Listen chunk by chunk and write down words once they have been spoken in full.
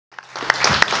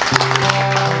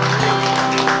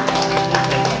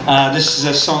This is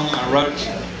a song I wrote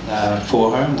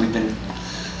for her. We've been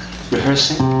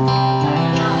rehearsing.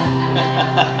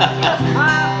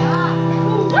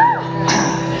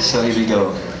 So here we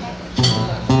go.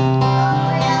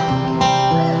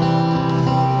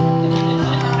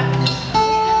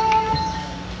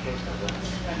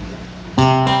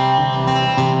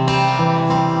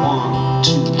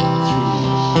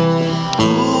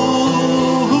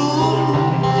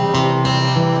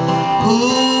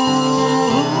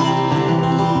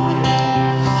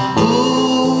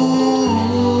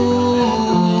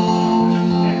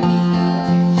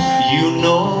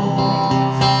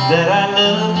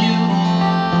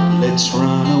 Let's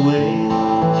run away,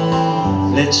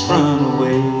 let's run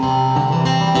away.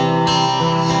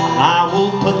 I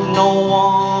will put no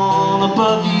one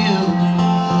above you.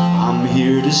 I'm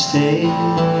here to stay,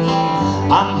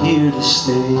 I'm here to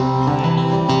stay.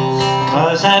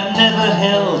 'Cause I've never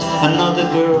held another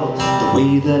girl the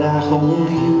way that I hold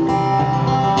you.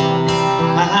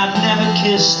 And I've never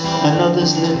kissed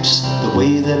another's lips the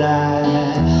way that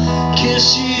I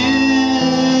kiss you.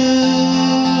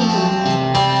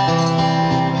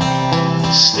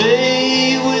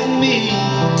 Stay with me,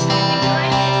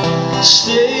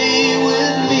 stay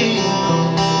with me,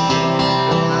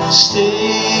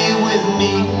 stay with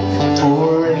me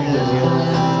forever.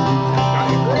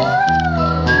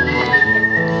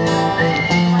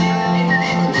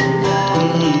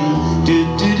 Do,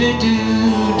 do, do, do,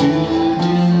 do,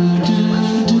 do, do,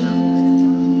 do.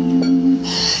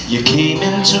 You came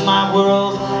into my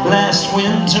world last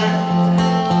winter,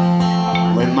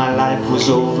 when my life was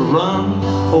overrun,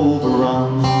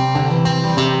 overrun.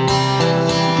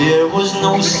 There was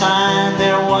no sign,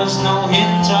 there was no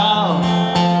hint of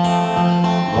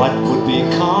what would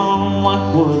become,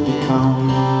 what would become.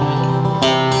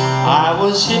 I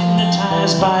was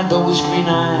hypnotized by those green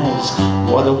eyes,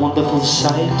 what a wonderful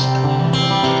sight.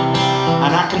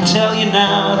 And I can tell you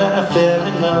now that I fell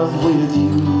in love with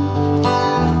you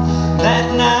that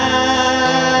night.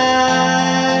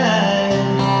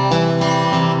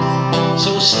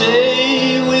 So stay